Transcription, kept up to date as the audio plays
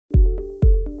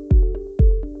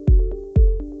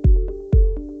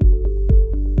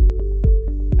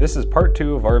This is part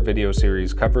 2 of our video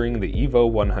series covering the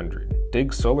EVO100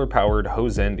 DIG solar-powered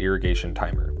hose-end irrigation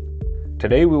timer.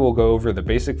 Today we will go over the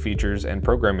basic features and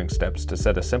programming steps to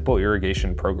set a simple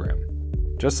irrigation program.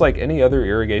 Just like any other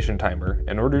irrigation timer,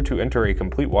 in order to enter a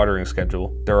complete watering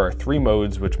schedule, there are 3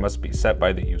 modes which must be set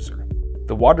by the user.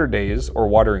 The water days, or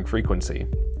watering frequency,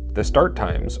 the start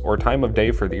times, or time of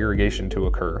day for the irrigation to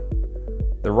occur,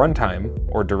 the runtime,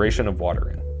 or duration of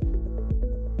watering.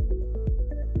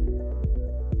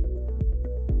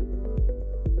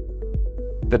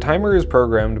 The timer is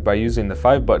programmed by using the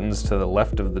 5 buttons to the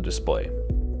left of the display.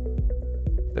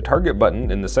 The target button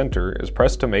in the center is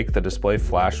pressed to make the display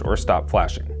flash or stop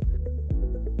flashing.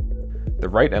 The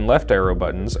right and left arrow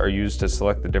buttons are used to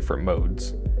select the different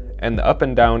modes, and the up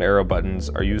and down arrow buttons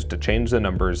are used to change the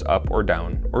numbers up or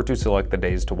down or to select the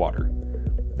days to water.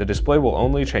 The display will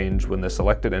only change when the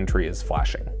selected entry is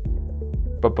flashing.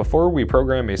 But before we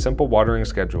program a simple watering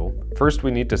schedule, first we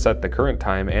need to set the current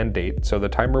time and date so the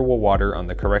timer will water on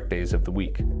the correct days of the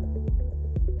week.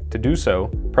 To do so,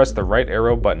 press the right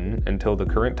arrow button until the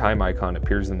current time icon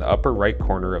appears in the upper right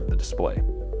corner of the display.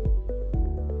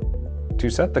 To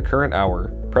set the current hour,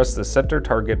 press the center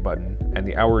target button and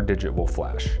the hour digit will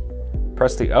flash.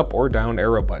 Press the up or down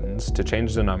arrow buttons to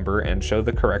change the number and show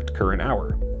the correct current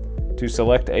hour. To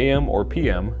select AM or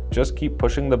PM, just keep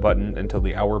pushing the button until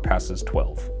the hour passes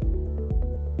 12.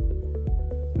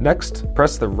 Next,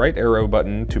 press the right arrow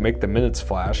button to make the minutes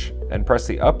flash, and press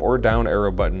the up or down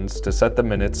arrow buttons to set the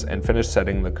minutes and finish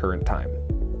setting the current time.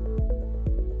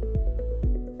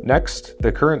 Next,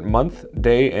 the current month,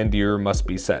 day, and year must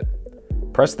be set.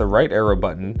 Press the right arrow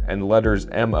button and the letters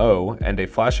MO and a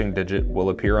flashing digit will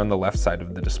appear on the left side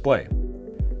of the display.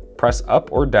 Press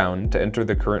up or down to enter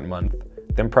the current month,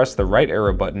 then press the right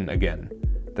arrow button again.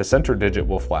 The center digit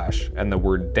will flash and the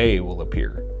word day will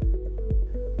appear.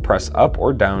 Press up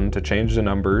or down to change the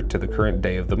number to the current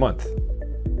day of the month.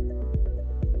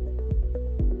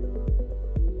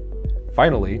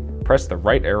 Finally, press the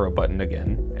right arrow button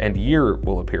again and year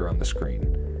will appear on the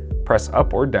screen. Press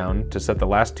up or down to set the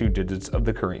last 2 digits of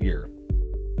the current year.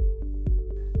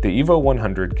 The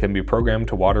EVO100 can be programmed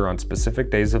to water on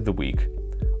specific days of the week,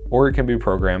 or it can be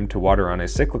programmed to water on a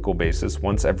cyclical basis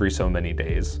once every so many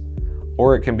days,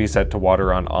 or it can be set to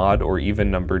water on odd or even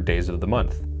numbered days of the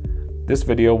month. This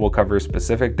video will cover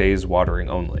specific days watering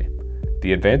only.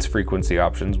 The advanced frequency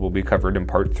options will be covered in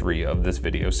part 3 of this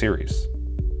video series.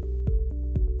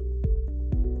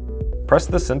 Press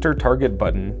the center target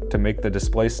button to make the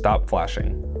display stop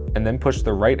flashing, and then push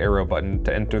the right arrow button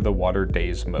to enter the water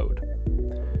days mode.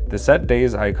 The set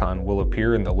days icon will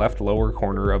appear in the left lower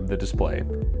corner of the display,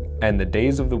 and the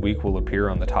days of the week will appear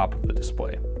on the top of the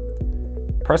display.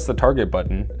 Press the target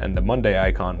button and the Monday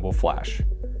icon will flash.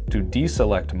 To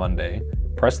deselect Monday,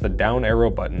 press the down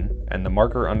arrow button and the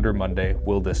marker under Monday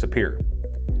will disappear.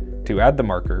 To add the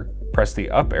marker, press the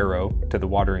up arrow to the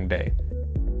watering day.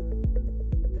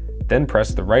 Then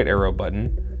press the right arrow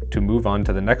button to move on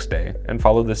to the next day and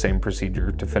follow the same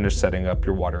procedure to finish setting up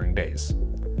your watering days.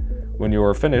 When you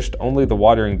are finished, only the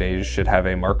watering days should have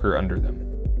a marker under them.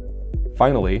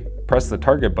 Finally, press the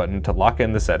target button to lock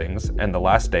in the settings and the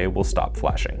last day will stop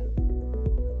flashing.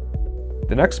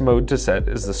 The next mode to set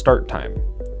is the start time.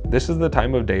 This is the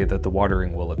time of day that the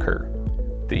watering will occur.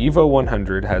 The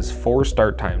EVO100 has 4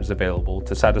 start times available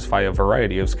to satisfy a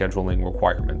variety of scheduling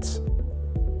requirements.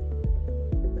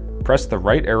 Press the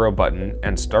right arrow button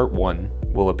and Start 1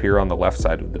 will appear on the left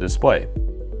side of the display.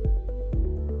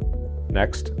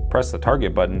 Next, press the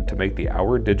target button to make the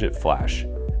hour digit flash,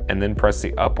 and then press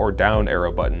the up or down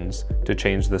arrow buttons to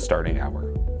change the starting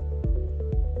hour.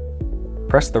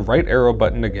 Press the right arrow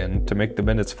button again to make the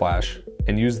minutes flash,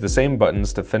 and use the same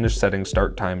buttons to finish setting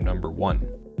start time number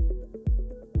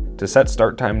 1. To set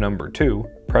start time number 2,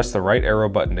 press the right arrow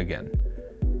button again.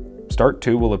 Start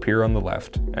 2 will appear on the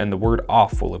left, and the word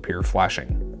off will appear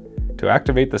flashing. To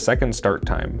activate the second start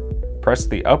time, press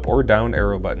the up or down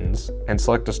arrow buttons and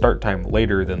select a start time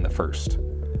later than the first.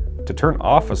 To turn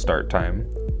off a start time,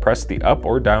 press the up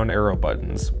or down arrow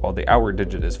buttons while the hour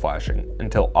digit is flashing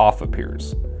until off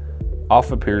appears.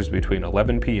 Off appears between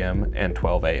 11 p.m. and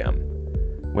 12 a.m.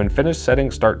 When finished setting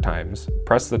start times,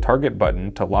 press the target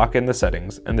button to lock in the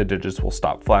settings and the digits will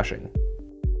stop flashing.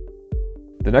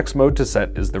 The next mode to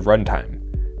set is the runtime.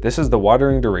 This is the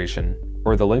watering duration,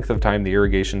 or the length of time the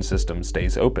irrigation system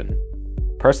stays open.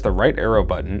 Press the right arrow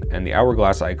button and the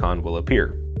hourglass icon will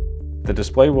appear. The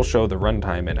display will show the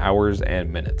runtime in hours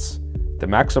and minutes. The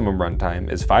maximum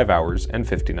runtime is 5 hours and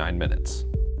 59 minutes.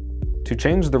 To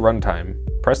change the runtime,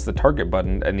 press the target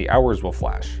button and the hours will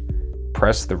flash.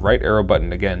 Press the right arrow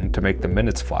button again to make the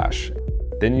minutes flash,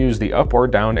 Then use the up or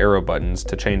down arrow buttons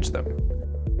to change them.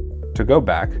 To go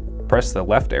back, press the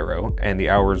left arrow and the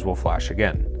hours will flash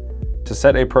again. To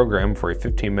set a program for a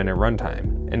 15-minute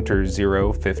runtime, enter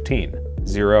 0:15,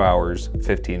 0 hours,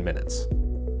 15 minutes.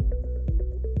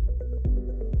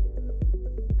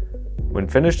 When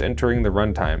finished entering the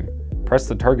runtime, press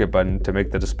the target button to make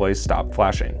the display stop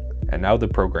flashing, and now the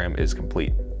program is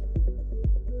complete.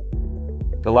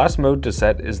 The last mode to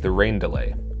set is the rain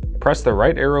delay. Press the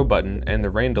right arrow button and the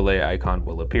rain delay icon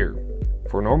will appear.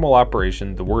 For normal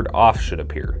operation, the word off should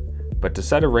appear, but to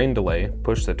set a rain delay,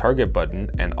 push the target button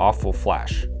and off will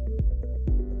flash.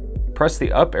 Press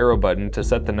the up arrow button to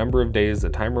set the number of days the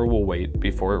timer will wait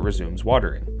before it resumes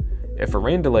watering. If a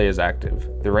rain delay is active,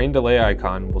 the rain delay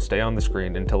icon will stay on the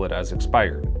screen until it has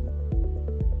expired.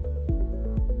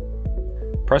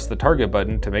 Press the target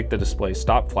button to make the display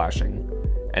stop flashing,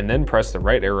 and then press the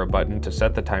right arrow button to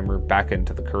set the timer back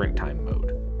into the current time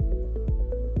mode.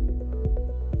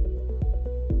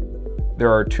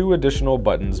 There are two additional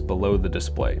buttons below the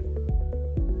display.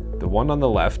 The one on the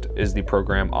left is the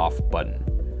Program Off button.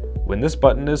 When this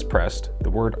button is pressed, the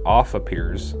word off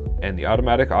appears, and the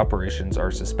automatic operations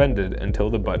are suspended until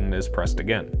the button is pressed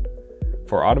again.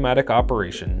 For automatic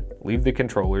operation, leave the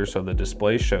controller so the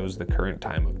display shows the current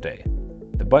time of day.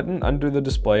 The button under the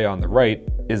display on the right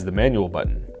is the manual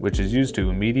button, which is used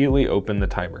to immediately open the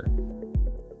timer.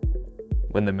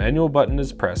 When the manual button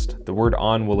is pressed, the word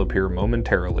on will appear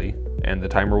momentarily, and the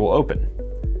timer will open.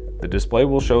 The display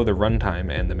will show the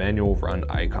runtime and the manual run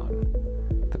icon.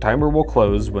 The timer will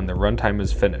close when the runtime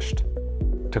is finished.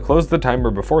 To close the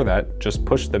timer before that, just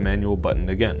push the manual button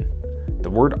again. The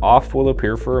word off will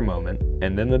appear for a moment,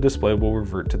 and then the display will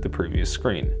revert to the previous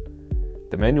screen.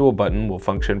 The manual button will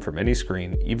function from any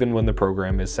screen, even when the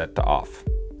program is set to off.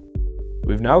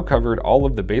 We've now covered all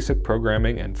of the basic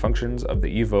programming and functions of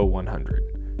the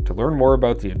EVO100. To learn more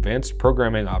about the advanced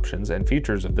programming options and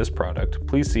features of this product,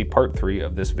 please see Part 3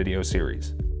 of this video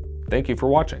series. Thank you for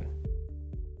watching.